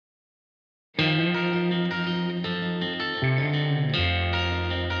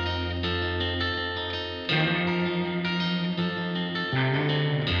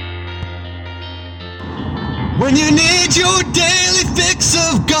need your daily fix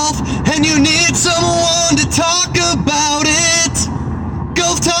of golf, and you need someone to talk about it.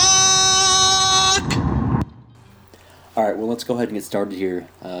 Golf Talk! All right, well, let's go ahead and get started here.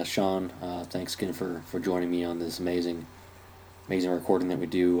 Sean, thanks again for joining me on this amazing recording that we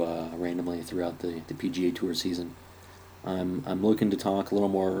do randomly throughout the PGA Tour season. I'm looking to talk a little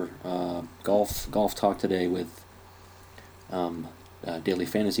more golf talk today with daily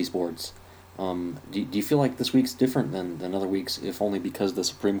fantasy sports. Do you feel like this week's different than other weeks, if only because the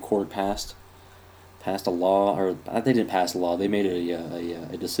Supreme Court passed a law, or they didn't pass a law, they made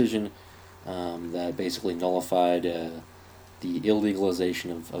a decision that basically nullified the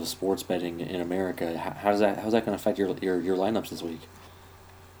illegalization of sports betting in America. How's that going to affect your lineups this week?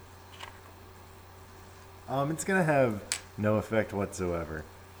 It's going to have no effect whatsoever.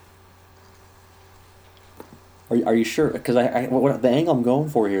 Are you sure? Because what the angle I'm going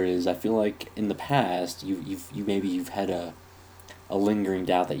for here is, I feel like in the past you've had a lingering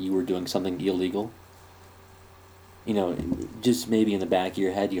doubt that you were doing something illegal. You know, just maybe in the back of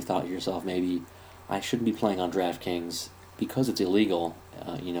your head you thought to yourself, maybe I shouldn't be playing on DraftKings because it's illegal.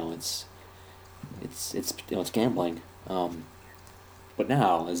 It's gambling. But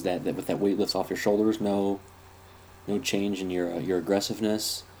now is that with that weight lifts off your shoulders, no change in your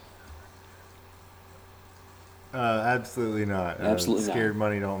aggressiveness. Absolutely not. Absolutely scared not.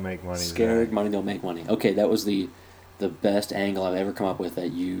 money don't make money. Scared money don't make money. Okay, that was the best angle I've ever come up with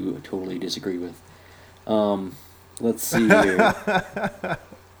that you totally disagree with. Let's see here.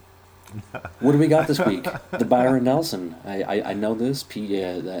 What do we got this week? The Byron Nelson. I know this.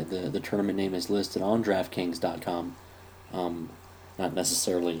 The tournament name is listed on DraftKings.com. Not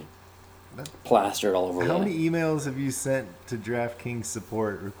necessarily plastered all over. How many emails have you sent to DraftKings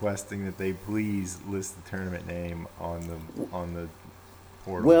support requesting that they please list the tournament name on the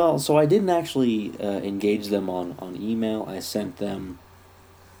portal? Well, so I didn't actually engage them on email. I sent them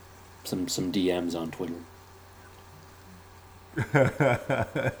some DMs on Twitter.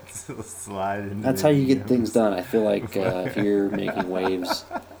 Slide into That's how you get things done. I feel like if you're making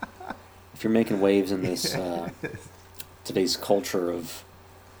waves in this today's culture of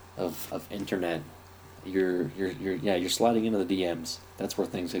internet, you're sliding into the DMs. That's where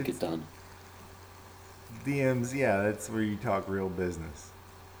things get done. DMs, yeah, that's where you talk real business.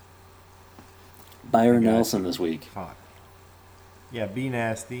 Byron Nelson this week. Fuck. Yeah, Be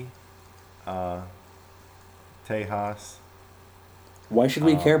Nasty. Tejas. Why should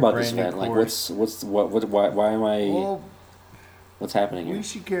we care about this Brandon event? Court. Why am I? Well, what's happening here? we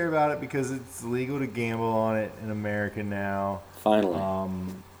should care about it because it's legal to gamble on it in America now. Finally.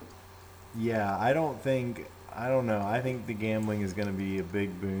 Yeah, I don't know. I think the gambling is going to be a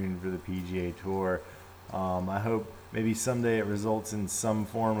big boon for the PGA Tour. I hope maybe someday it results in some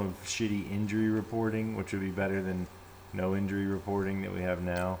form of shitty injury reporting, which would be better than no injury reporting that we have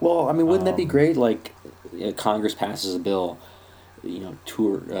now. Well, I mean, wouldn't that be great? Like, Congress passes a bill,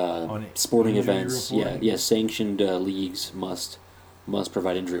 tour sporting events, reporting? sanctioned leagues must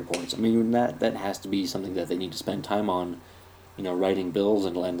provide injury reports. I mean, that has to be something that they need to spend time on, writing bills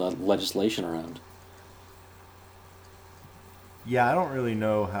and legislation around. Yeah, I don't really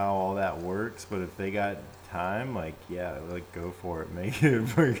know how all that works, but if they got time, go for it. Make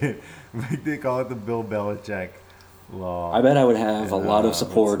they call it the Bill Belichick law. I bet I would have a lot of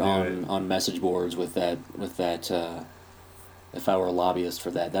support let's do on message boards with that. If I were a lobbyist for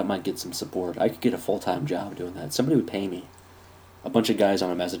that might get some support. I could get a full-time job doing that. Somebody would pay me. A bunch of guys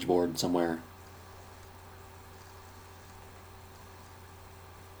on a message board somewhere.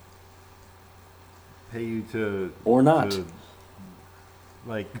 Pay you to Or not. to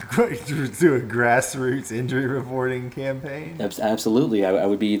do a grassroots injury reporting campaign. Absolutely, I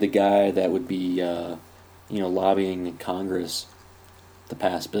would be the guy that would be, lobbying Congress to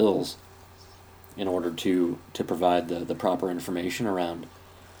pass bills in order to provide the proper information around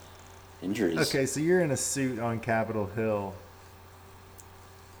injuries. Okay, so you're in a suit on Capitol Hill.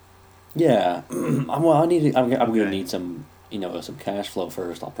 Yeah, well, I'm going to Okay. need some cash flow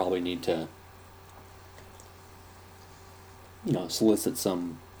first. I'll probably need to solicit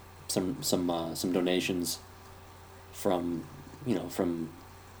some donations from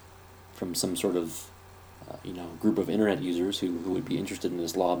some sort of group of internet users who would be interested in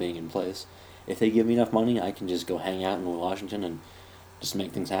this law being in place. If they give me enough money, I can just go hang out in Washington and just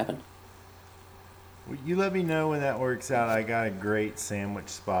make things happen. Well, you let me know when that works out. I got a great sandwich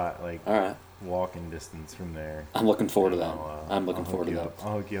spot, All right, walking distance from there. I'm looking forward to that. I'll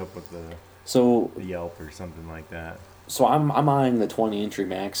hook you up with the Yelp or something like that. So I'm eyeing the 20 entry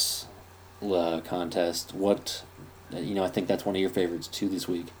max contest. What I think that's one of your favorites too this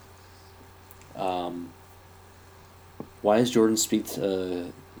week. Why is Jordan Spieth,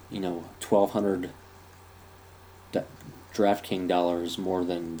 $1,200 DraftKings dollars more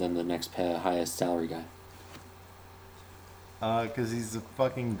than the next highest salary guy? Because he's a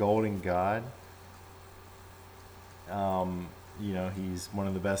fucking golden god. He's one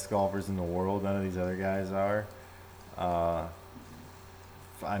of the best golfers in the world. None of these other guys are.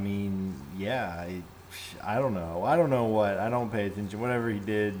 I mean, yeah, I don't know. I don't know what. I don't pay attention. Whatever he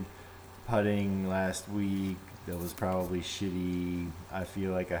did putting last week, that was probably shitty. I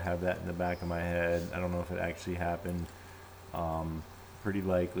feel like I have that in the back of my head. I don't know if it actually happened. Pretty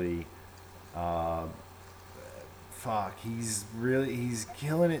likely. He's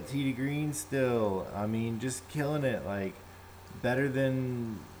killing it, tee to green still. I mean, just killing it. Like, better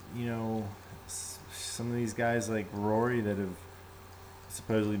than, some of these guys like Rory that have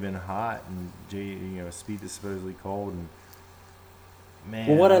supposedly been hot, and Spieth is supposedly cold. And man,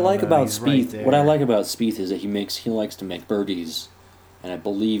 well, what I like about he's right Spieth, is that he likes to make birdies, and I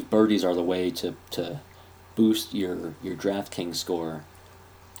believe birdies are the way to boost your DraftKings score.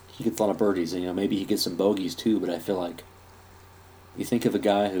 He gets a lot of birdies, and maybe he gets some bogeys too. But I feel like you think of a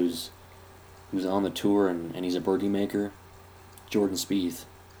guy who's on the tour and he's a birdie maker, Jordan Spieth.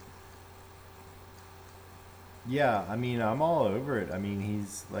 Yeah, I mean, I'm all over it. I mean,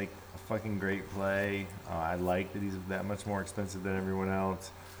 he's like a fucking great play. I like that he's that much more expensive than everyone else.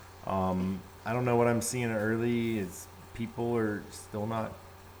 I don't know what I'm seeing early is people are still not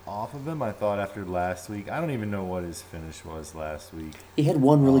off of him. I thought after last week, I don't even know what his finish was last week. He had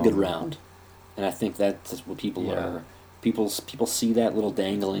one really good round, and I think that's what people are. People see that little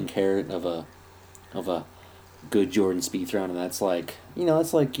dangling carrot of a good Jordan Spieth round, and that's like you're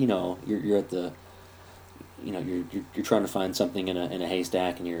at the you're trying to find something in a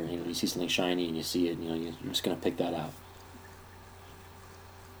haystack, and you see something shiny and you see it, and you're just gonna pick that out.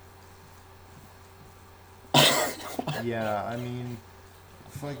 Yeah, I mean,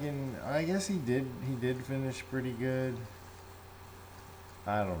 I guess he did finish pretty good.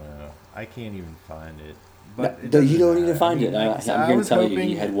 I don't know. I can't even find it. But you don't need to find it. I'm here to tell you,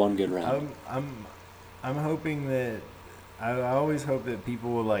 he had one good round. I'm hoping that. I always hope that people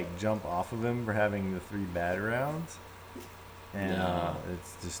will like jump off of him for having the 3 bad rounds, and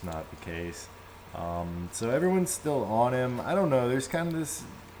it's just not the case. So everyone's still on him. I don't know. There's kind of this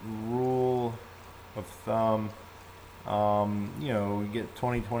rule of thumb. We get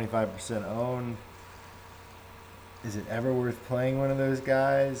 20-25% owned. Is it ever worth playing one of those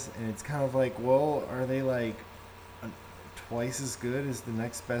guys? And it's kind of like, well, are they like twice as good as the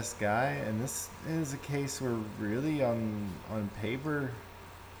next best guy? And this is a case where really on paper,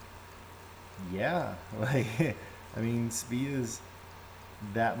 yeah, like, I mean, Spieth is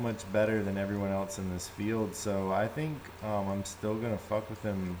that much better than everyone else in this field. So I think I'm still going to fuck with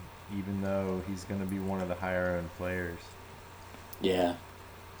him, even though he's going to be one of the higher owned players. Yeah.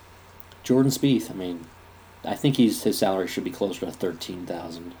 Jordan Spieth, I mean, I think his salary should be closer to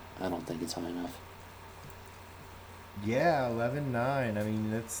 $13,000. I don't think it's high enough. Yeah, 11-9. I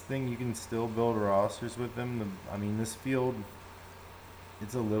mean, that's the thing. You can still build rosters with them. This field,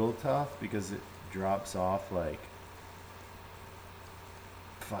 it's a little tough because it drops off like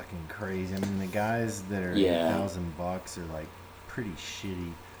fucking crazy. I mean, the guys that are $8,000 are like pretty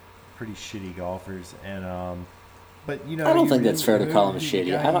shitty golfers. And but I don't think that's fair to call him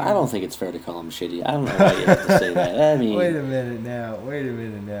shitty. I don't think it's fair to call him shitty. I don't know why you have to say that. I mean, wait a minute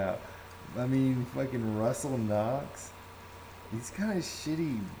now. I mean, fucking Russell Knox, he's kind of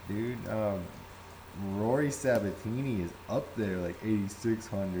shitty, dude. Rory Sabatini is up there, like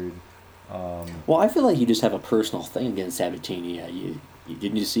 8,600. Well, I feel like you just have a personal thing against Sabatini.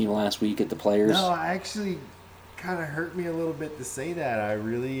 Didn't you see him last week at the Players? No, actually, kind of hurt me a little bit to say that. I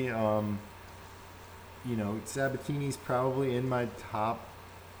really, Sabatini's probably in my top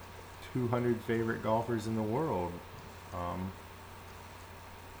 200 favorite golfers in the world.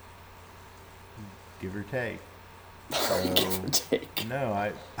 Give or take. So, give or take. No,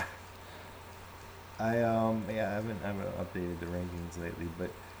 I haven't updated the rankings lately, but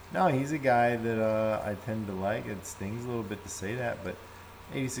no, he's a guy that I tend to like. It stings a little bit to say that, but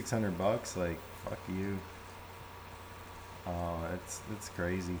 $8,600, like, fuck you. That's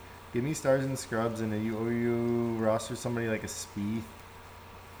crazy. Give me stars and scrubs, and you roster somebody like a Spieth,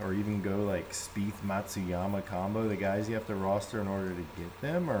 or even go like Spieth Matsuyama combo. The guys you have to roster in order to get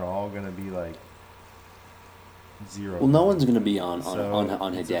them are all gonna be like 0. Well, no one's gonna be on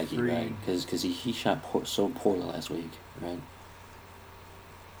Hideki, right? Because he shot so poorly last week, right?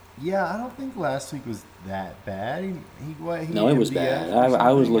 Yeah, I don't think last week was that bad. No, it was bad.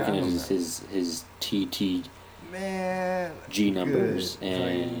 I was looking at his TT G numbers,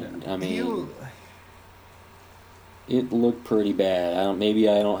 and I mean, It looked pretty bad. Maybe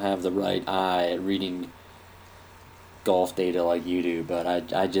I don't have the right eye at reading golf data like you do, but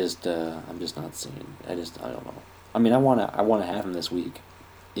I'm just not seeing. I don't know. I mean, I wanna have him this week,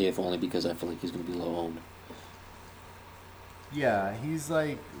 if only because I feel like he's gonna be low owned. Yeah, he's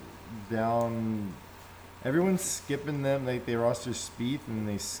like down. Everyone's skipping them. Like they roster Spieth and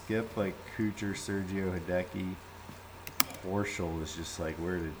they skip like Kuchar, Sergio Hideki. Horschel is just like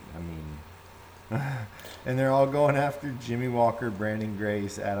where did I mean? And they're all going after Jimmy Walker, Brandon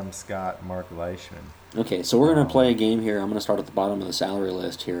Grace, Adam Scott, Mark Leishman. Okay, so we're gonna play a game here. I'm gonna start at the bottom of the salary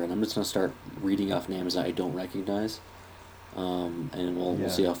list here, and I'm just gonna start reading off names that I don't recognize. And we'll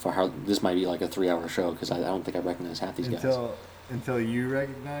see how this might be like a 3-hour show because I don't think I recognize half these guys. Until you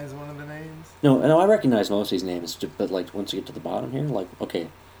recognize one of the names. No, I recognize most of these names, but like once you get to the bottom here, like okay,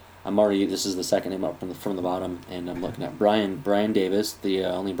 this is the second name up from the bottom, and I'm looking at Brian Davis. The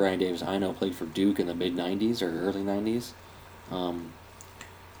only Brian Davis I know played for Duke in the mid '90s or early '90s.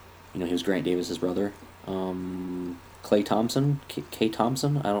 He was Grant Davis's brother. Clay Thompson, K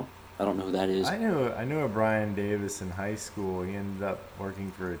Thompson. I don't know who that is. I knew a Brian Davis in high school. He ended up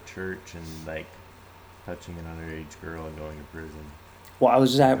working for a church and like touching an underage girl and going to prison. Well, I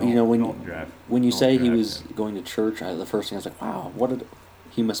was just when you say he was him. going to church, the first thing I was like, wow,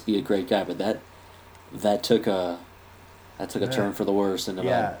 he must be a great guy, but that took a turn for the worse in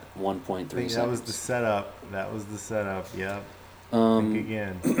about 1.3 seconds. That was the setup. Yep. Think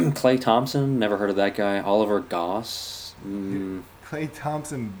again. Clay Thompson, never heard of that guy. Oliver Goss. Clay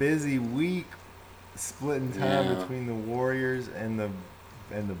Thompson, busy week, splitting time Yeah. between the Warriors and the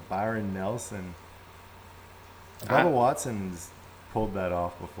Byron Nelson. Bubba Watson's pulled that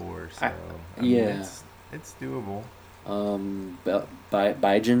off before, so I mean, it's doable.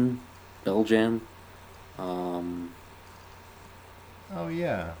 Bijan, Beljan. Oh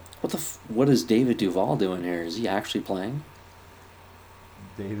yeah, What is David Duval doing here? Is he actually playing?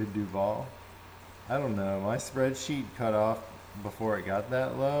 David Duval. I don't know. My spreadsheet cut off before it got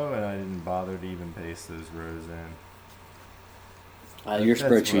that low, and I didn't bother to even paste those rows in. Your That's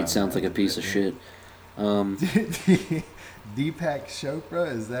what spreadsheet I'm sounds like a at piece of with shit. Deepak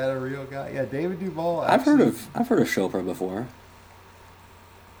Chopra, is that a real guy? Yeah, David Duval. I've heard of Chopra before.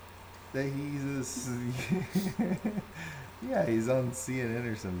 That yeah, he's on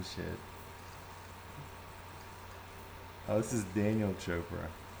CNN or some shit. Oh, this is Daniel Chopra.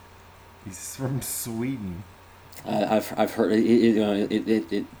 He's from Sweden. I've heard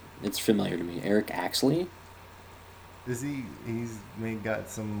it's familiar to me. Eric Axley. Is he? He's got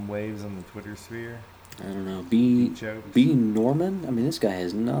some waves on the Twitter sphere. I don't know. B Chopes. Norman. I mean, this guy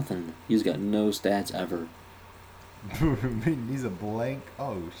has nothing. He's got no stats ever. He's a blank.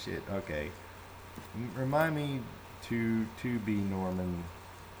 Oh shit. Okay. Remind me to B Norman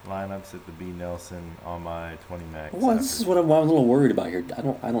lineups at the B Nelson on my 20 max. Well, this is what I'm a little worried about here.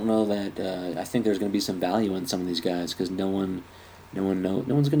 I don't know that. I think there's going to be some value in some of these guys because no one's going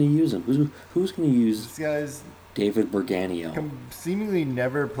to use them. Who's going to use This guy's David Berganio? seemingly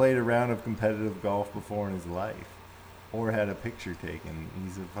never played a round of competitive golf before in his life, or had a picture taken.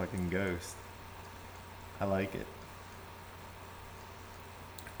 He's a fucking ghost. I like it.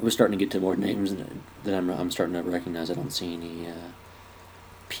 We're starting to get to more names that I'm starting to recognize. I don't see any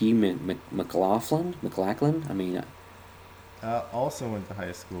P. McLaughlin. I mean, Also went to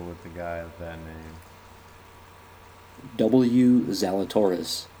high school with the guy with that name. W.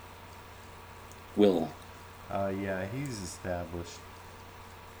 Zalatoris. Will. Yeah, he's established.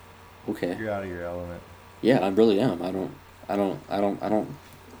 Okay. You're out of your element. Yeah, I really am. I don't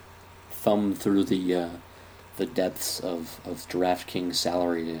thumb through the depths of DraftKings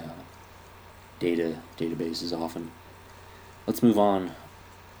salary databases often. Let's move on.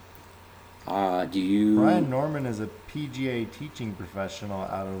 Brian Norman is a PGA teaching professional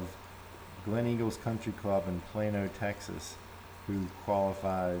out of Glen Eagles Country Club in Plano, Texas, who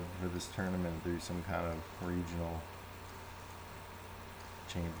qualified for this tournament through some kind of regional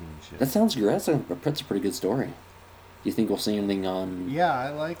championship. That sounds good. That's a pretty good story. Do you think we'll see anything on? Yeah, I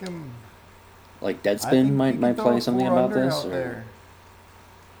like him. Like I Deadspin think might he can throw play a something 4 about under this, out or there.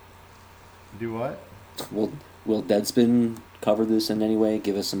 Do what? will Deadspin cover this in any way?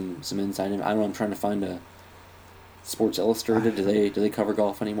 Give us some insight. I don't know. I'm trying to find a Sports Illustrated. Do they cover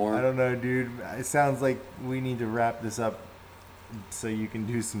golf anymore? I don't know, dude. It sounds like we need to wrap this up so you can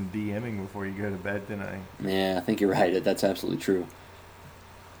do some DMing before you go to bed tonight. Yeah, I think you're right. That's absolutely true.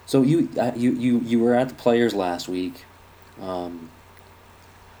 So you were at the Players last week.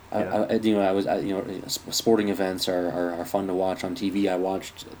 Sporting events are fun to watch on TV. I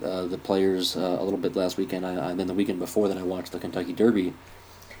watched the Players a little bit last weekend. And then the weekend before that, I watched the Kentucky Derby.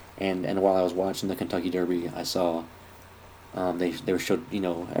 And while I was watching the Kentucky Derby, I saw They showed,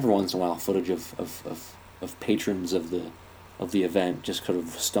 every once in a while footage of patrons of the event just kind of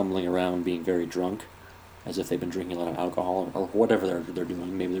stumbling around, being very drunk, as if they've been drinking a lot of alcohol or whatever they're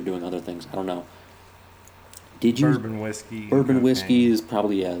doing. Maybe they're doing other things. I don't know. Did you Bourbon whiskey. Bourbon whiskey cocaine. is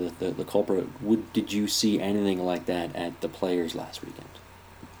probably the culprit. Did you see anything like that at the Players last weekend?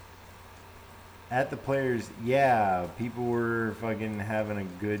 At the Players, yeah, people were fucking having a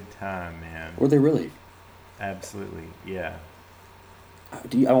good time, man. Were they really? Absolutely, yeah.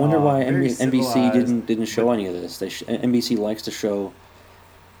 I wonder why Very NBC civilized, didn't show but- any of this. NBC likes to show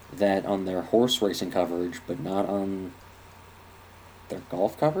that on their horse racing coverage, but not on their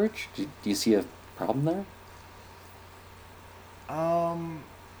golf coverage. Do you see a problem there?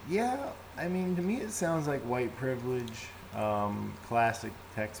 Yeah, I mean, to me it sounds like white privilege, classic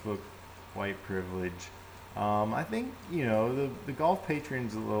textbook white privilege. I think, the golf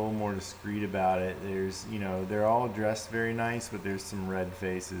patron's a little more discreet about it. There's, they're all dressed very nice, but there's some red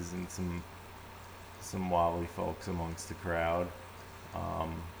faces and some wobbly folks amongst the crowd. I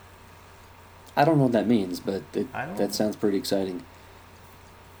don't know what that means, but I don't- that sounds pretty exciting.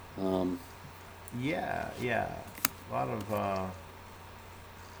 Yeah.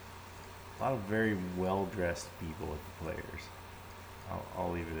 A lot of very well-dressed people at the Players.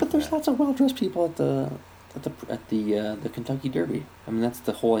 I'll leave it But at there's that. lots of well-dressed people at the Kentucky Derby. I mean, that's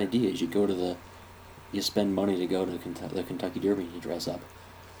the whole idea. Is you spend money to go to the Kentucky Derby and you dress up.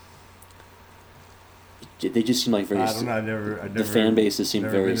 They just seem like very. I don't know. I've the never, fan bases seem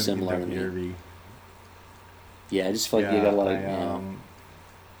never very been to the similar to Kentucky me. Derby. Yeah, I just feel like you got a lot of.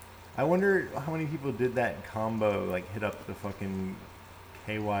 I wonder how many people did that combo, like hit up the fucking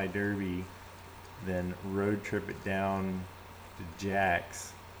KY Derby, then road trip it down to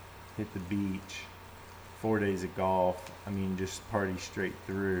Jack's, hit the beach, 4 days of golf. I mean, just party straight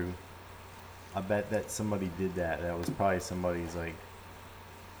through. I bet that somebody did that. That was probably somebody's like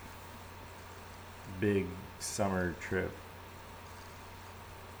big summer trip.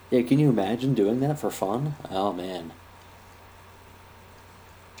 Yeah, can you imagine doing that for fun? Oh man,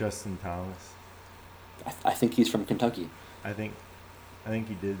 Justin Thomas. I think he's from Kentucky. I think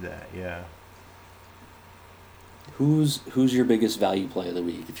he did that. Yeah. Who's your biggest value play of the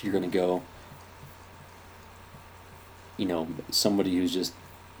week? If you're gonna go, somebody who's just,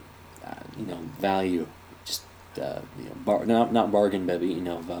 value, just not bargain,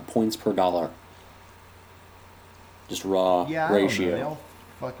 but points per dollar. Just raw Yeah, I don't know. ratio. They all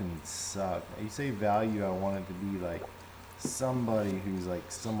fucking suck. You say value, I want it to be like somebody who's like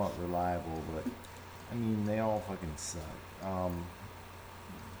somewhat reliable, but I mean they all fucking suck.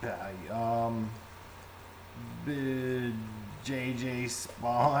 JJ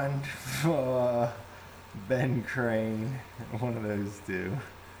Spawn, Ben Crane, one of those two.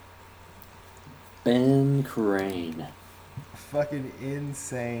 Ben Crane. Fucking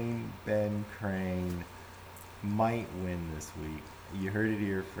insane Ben Crane might win this week. You heard it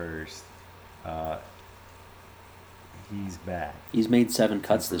here first. He's back. He's made 7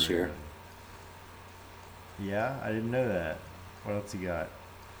 cuts this year. Yeah, I didn't know that. What else you got?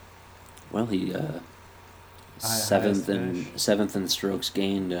 Well, he Highest finish. seventh in strokes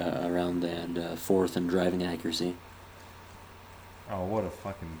gained around and fourth in driving accuracy. Oh, what a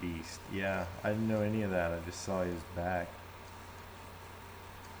fucking beast. Yeah, I didn't know any of that. I just saw he was back.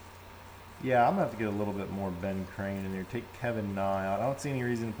 Yeah, I'm going to have to get a little bit more Ben Crane in there. Take Kevin Na out. I don't see any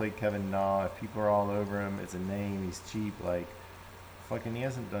reason to play Kevin Na. If people are all over him, it's a name. He's cheap. Like, fucking, he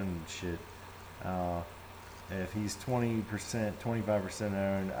hasn't done shit. If he's 20%, 25%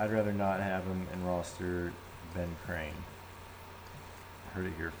 owned, I'd rather not have him and roster Ben Crane. Heard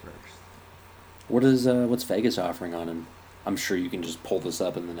it here first. What's Vegas offering on him? I'm sure you can just pull this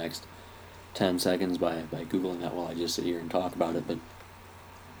up in the next 10 seconds by Googling that while I just sit here and talk about it, but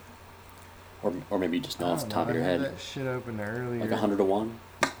or maybe you just know off the top of your I had head. that shit open earlier. Like 100 to 1?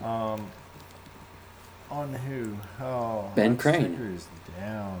 On who? Oh, Ben my Crane. ticker is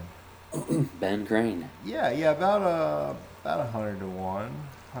down. Ben Crane. Yeah, about 100 to 1, 100,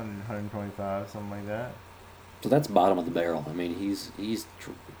 125, something like that. So that's bottom of the barrel. I mean, he's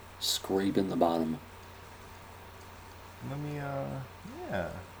scraping the bottom. Let me yeah.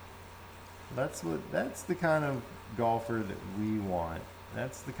 That's the kind of golfer that we want.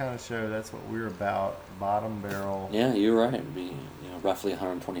 That's the kind of show. That's what we're about. Bottom barrel. Yeah, you're right. It'd be roughly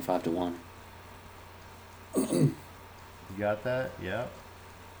 125 to 1. You got that? Yep.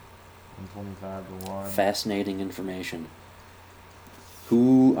 125 to 1. Fascinating information.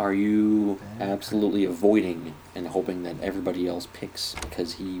 Who are you Ben absolutely avoiding and hoping that everybody else picks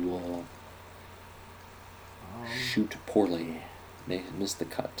because he will shoot poorly, miss the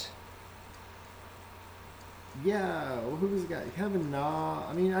cut? Yeah, well, who was the guy? Kevin Na.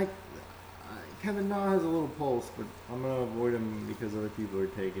 I mean, Kevin Na has a little pulse, but I'm gonna avoid him because other people are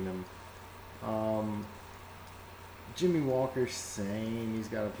taking him. Um, Jimmy Walker, same. He's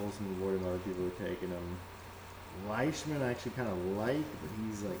got a pulse and avoid him. Other people are taking him. Leishman, I actually kind of like, but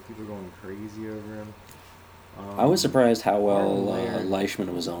he's like people are going crazy over him. I was surprised how well Martin Laird.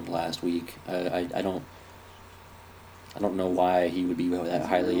 Leishman was owned last week. I don't know why he would be that He's a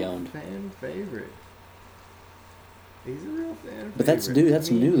highly real owned. fan favorite. He's a real fan favorite. But that's new. That's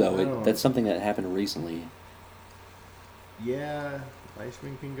I mean, new I though. don't- That's something that happened recently. Yeah,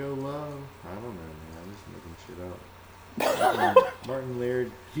 Leishman can go low. I don't know, man. I'm just making shit up. Martin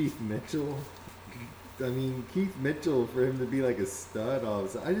Laird, Keith Mitchell. I mean, Keith Mitchell, for him to be like a stud all of a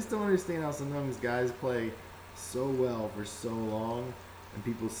sudden. I just don't understand how sometimes guys play so well for so long and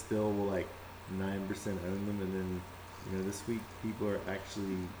people still will like 9% own them, and then, you know, this week people are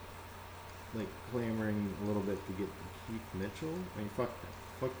actually like clamoring a little bit to get Keith Mitchell. I mean, fuck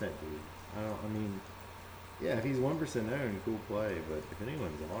that dude. I mean, yeah, if he's 1% owned, cool play, but if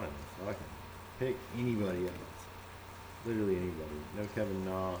anyone's on him, fucking pick anybody else. Literally anybody. No Kevin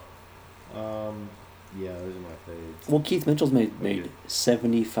Na. Yeah, those are my faves. Well, Keith Mitchell's made Okay.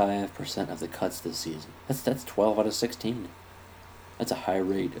 75% of the cuts this season. That's 12 out of 16. That's a high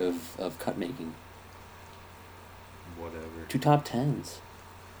rate of cut making. Whatever. 2 top 10s.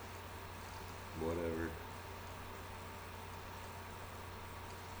 Whatever.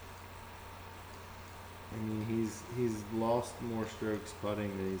 I mean, he's lost more strokes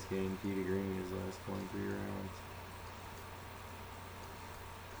putting than he's gained tee to green his last 23 rounds.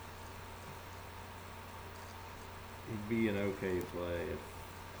 He'd be an okay play if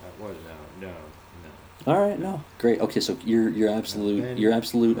what? No. All right, no, great. Okay, so your absolute Ben your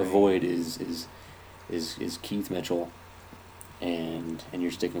absolute Crane. avoid is Keith Mitchell, and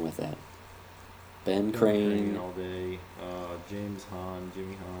you're sticking with that. Ben Crane. all day. James Hahn,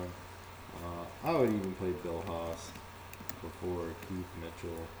 Jimmy Hahn. I would even play Bill Haas before Keith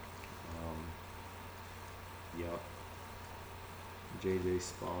Mitchell. Yep. JJ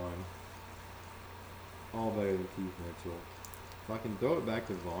Spawn. All better than Keith Mitchell. Fucking throw it back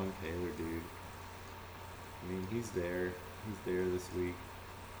to Vaughn Taylor, dude. I mean, he's there. He's there this week.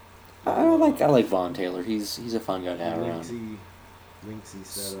 I like Vaughn Taylor. He's a fun guy to have around. Linksy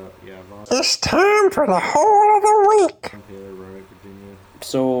setup. Yeah, Vaughn It's time for the whole of the week. Taylor, Roanoke, Virginia.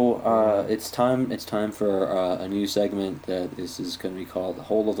 So it's time for a new segment that is going to be called the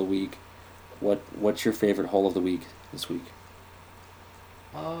Hole of the Week. What's your favorite Hole of the Week this week?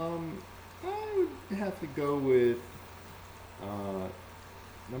 I would have to go with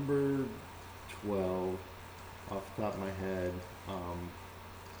number 12 off the top of my head.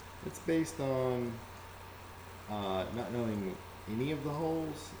 It's based on not knowing any of the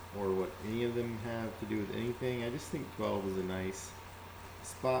holes or what any of them have to do with anything. I just think 12 is a nice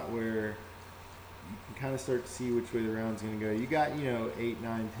spot where you can kind of start to see which way the round's going to go. You got, 8,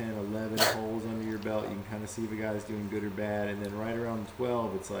 9, 10, 11 holes under your belt. You can kind of see if a guy's doing good or bad. And then right around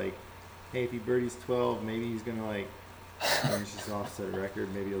 12, it's like, hey, if he birdies 12, maybe he's going to finish his offset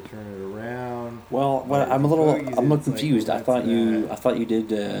record. Maybe he'll turn it around. Well, But if I'm a he little bogeys I'm a it, little it's like, confused. well, I thought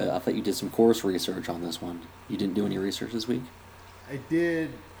that's you did some course research on this one. You didn't do any research this week? I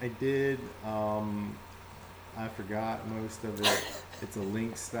did. I forgot most of it. It's a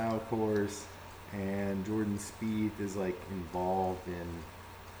link style course, and Jordan Spieth is involved in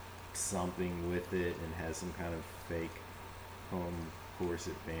something with it and has some kind of fake home course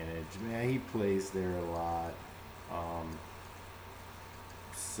advantage. Man, he plays there a lot.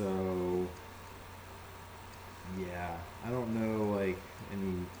 So yeah, I don't know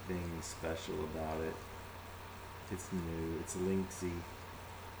anything special about it. It's new. It's linksy.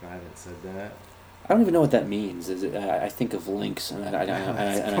 If I haven't said that. I don't even know what that means. Is it? I think of links, and I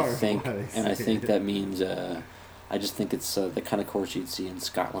That's part of think what I I think said. that means. I just think it's the kind of course you'd see in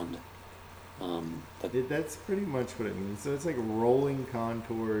Scotland. But That's pretty much what it means. So it's like rolling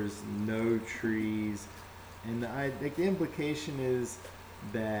contours, no trees, and the implication is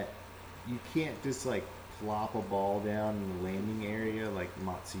that you can't just plop a ball down in the landing area like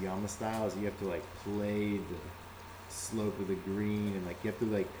Matsuyama styles. You have to play the slope of the green, and you have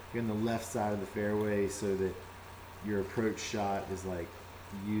to you're on the left side of the fairway so that your approach shot is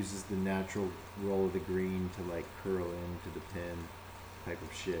uses the natural roll of the green to curl into the pin type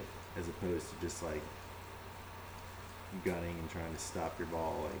of shit, as opposed to just gunning and trying to stop your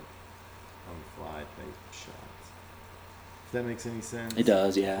ball on the fly type shots. If that makes any sense. it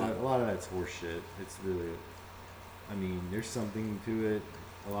does, yeah. But a lot of that's horse shit. It's really, there's something to it.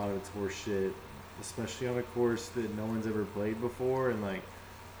 A lot of it's horse shit, especially on a course that no one's ever played before, and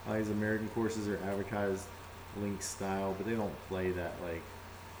all these American courses are advertised Link style, but they don't play that like,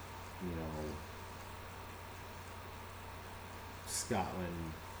 you know,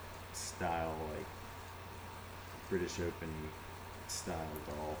 Scotland style, like British Open style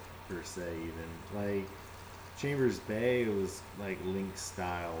golf per se. Even like Chambers Bay was like Link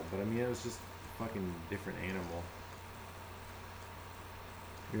style, but I mean it was just a fucking different animal.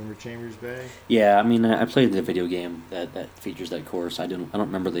 You remember Chambers Bay? Yeah, I mean, I played the video game that features that course. I don't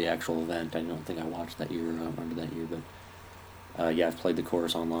remember the actual event. I don't think I watched that year. I don't remember that year, but yeah, I've played the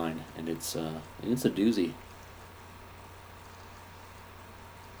course online, and it's a doozy.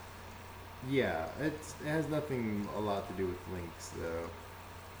 Yeah, it has nothing a lot to do with links though.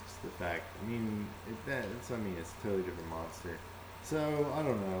 Just the fact. I mean, it's it's a totally different monster. So I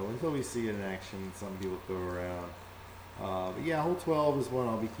don't know. Until we see it in action, some people throw around. But yeah, hole 12 is one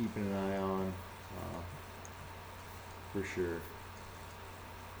I'll be keeping an eye on, for sure.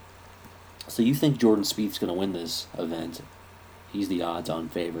 So you think Jordan Spieth's going to win this event? He's the odds-on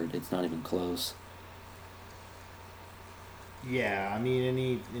favorite. It's not even close. Yeah, I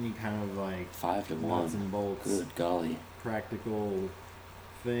mean any kind of like 5 to nuts 1. and bolts Good golly. practical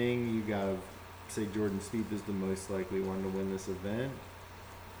thing, you gotta say Jordan Spieth is the most likely one to win this event.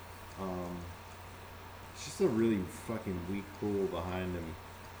 It's just a really fucking weak pool behind him.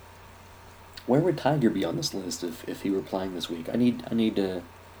 Where would Tiger be on this list if he were playing this week? I need to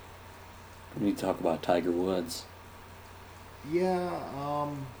talk about Tiger Woods. Yeah,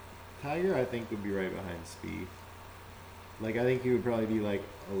 Tiger I think would be right behind Spieth. Like I think he would probably be like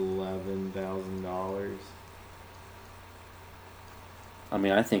 $11,000. I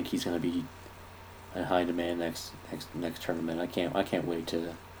mean, I think he's going to be in high demand next tournament. I can't wait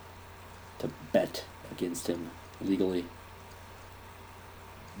to bet against him legally.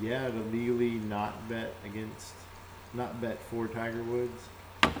 Yeah, to legally not bet for Tiger Woods.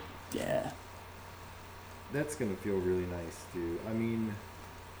 Yeah. That's gonna feel really nice too. I mean,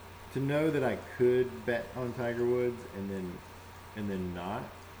 to know that I could bet on Tiger Woods and then not,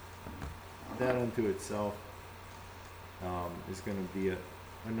 that unto itself is gonna be a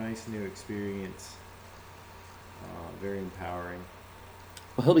nice new experience. Very empowering.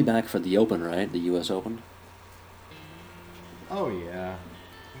 Well, he'll be back for the Open, right? The U.S. Open. Oh yeah.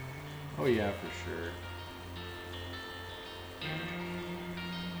 Oh yeah, for sure.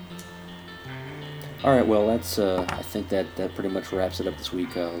 All right. Well, that's. I think that pretty much wraps it up this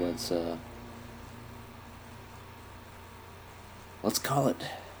week. Let's call it.